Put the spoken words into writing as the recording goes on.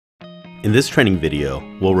In this training video,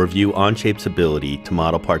 we'll review Onshape's ability to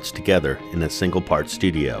model parts together in a single part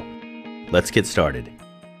studio. Let's get started.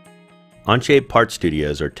 Onshape Part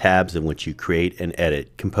Studios are tabs in which you create and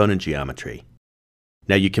edit component geometry.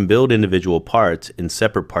 Now you can build individual parts in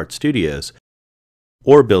separate part studios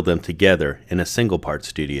or build them together in a single part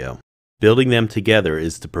studio. Building them together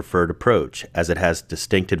is the preferred approach as it has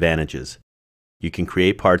distinct advantages. You can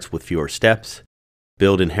create parts with fewer steps,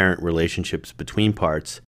 build inherent relationships between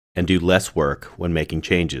parts, and do less work when making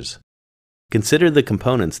changes. Consider the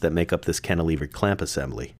components that make up this cantilever clamp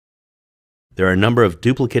assembly. There are a number of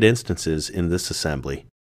duplicate instances in this assembly,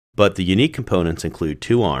 but the unique components include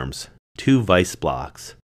 2 arms, 2 vise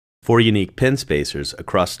blocks, 4 unique pin spacers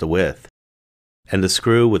across the width, and the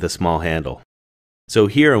screw with a small handle. So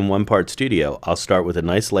here in One Part Studio, I'll start with a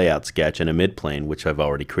nice layout sketch and a midplane which I've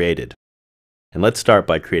already created. And let's start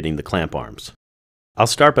by creating the clamp arms. I'll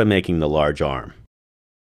start by making the large arm.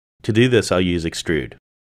 To do this, I'll use Extrude.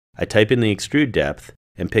 I type in the extrude depth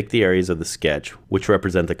and pick the areas of the sketch which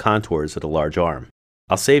represent the contours of the large arm.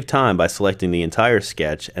 I'll save time by selecting the entire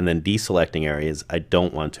sketch and then deselecting areas I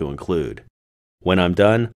don't want to include. When I'm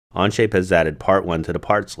done, Onshape has added Part 1 to the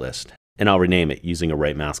parts list, and I'll rename it using a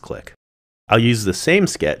right mouse click. I'll use the same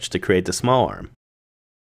sketch to create the small arm.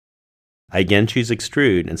 I again choose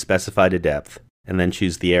Extrude and specify the depth, and then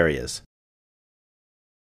choose the areas.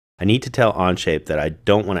 I need to tell Onshape that I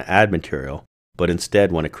don't want to add material, but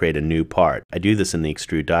instead want to create a new part. I do this in the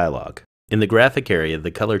Extrude dialog. In the graphic area,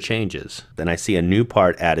 the color changes. Then I see a new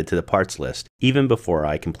part added to the parts list, even before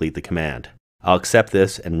I complete the command. I'll accept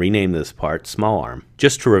this and rename this part Small Arm.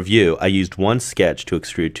 Just to review, I used one sketch to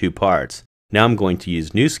extrude 2 parts. Now I'm going to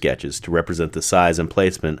use new sketches to represent the size and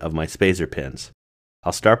placement of my spacer pins.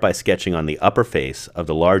 I'll start by sketching on the upper face of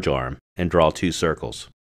the large arm and draw 2 circles.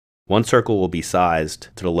 One circle will be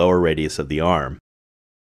sized to the lower radius of the arm,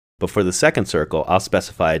 but for the second circle, I'll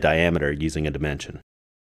specify a diameter using a dimension.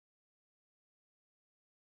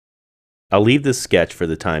 I'll leave this sketch for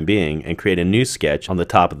the time being and create a new sketch on the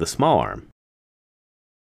top of the small arm.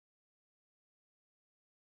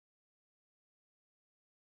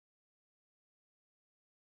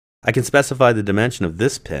 I can specify the dimension of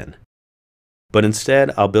this pin, but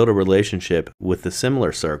instead I'll build a relationship with the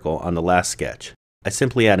similar circle on the last sketch. I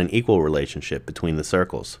simply add an equal relationship between the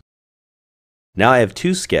circles. Now I have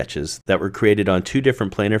 2 sketches that were created on 2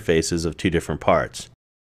 different planar faces of 2 different parts.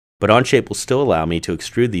 But Onshape will still allow me to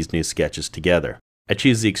extrude these new sketches together. I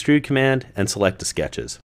choose the Extrude command and select the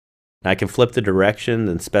sketches. Now I can flip the direction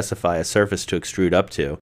and specify a surface to extrude up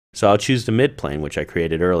to, so I'll choose the midplane which I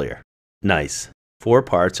created earlier. Nice! 4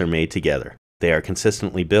 parts are made together. They are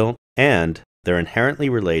consistently built, and they're inherently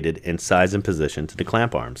related in size and position to the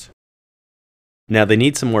clamp arms. Now they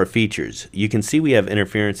need some more features. You can see we have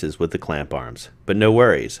interferences with the clamp arms, but no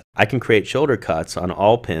worries. I can create shoulder cuts on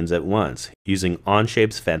all pins at once using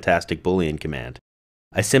Onshape's fantastic Boolean command.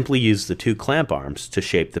 I simply use the 2 clamp arms to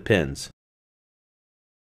shape the pins.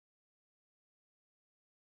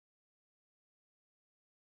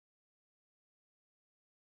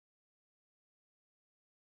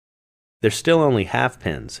 They're still only half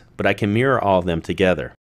pins, but I can mirror all of them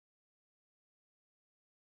together.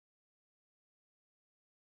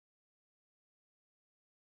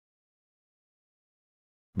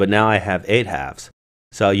 But now I have 8 halves,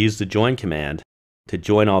 so I'll use the join command to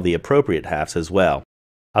join all the appropriate halves as well.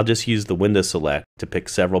 I'll just use the window select to pick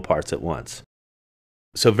several parts at once.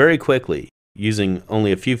 So very quickly, using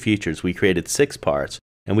only a few features, we created 6 parts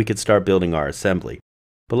and we could start building our assembly.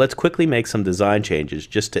 But let's quickly make some design changes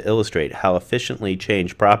just to illustrate how efficiently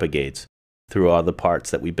change propagates through all the parts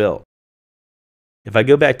that we built. If I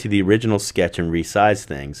go back to the original sketch and resize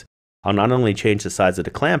things, I'll not only change the size of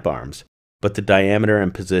the clamp arms, but the diameter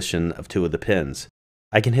and position of 2 of the pins.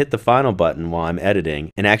 I can hit the final button while I'm editing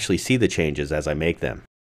and actually see the changes as I make them.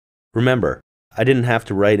 Remember, I didn't have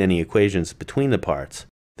to write any equations between the parts.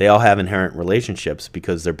 They all have inherent relationships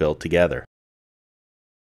because they're built together.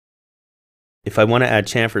 If I want to add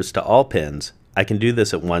chamfers to all pins, I can do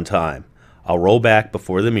this at one time. I'll roll back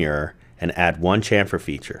before the mirror and add 1 chamfer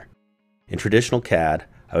feature. In traditional CAD,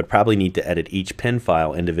 I would probably need to edit each pin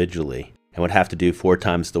file individually and would have to do 4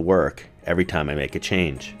 times the work every time I make a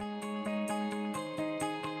change.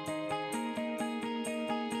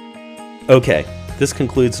 Okay, this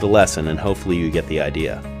concludes the lesson and hopefully you get the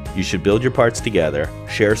idea. You should build your parts together,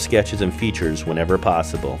 share sketches and features whenever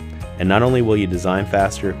possible, and not only will you design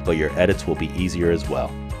faster, but your edits will be easier as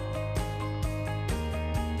well.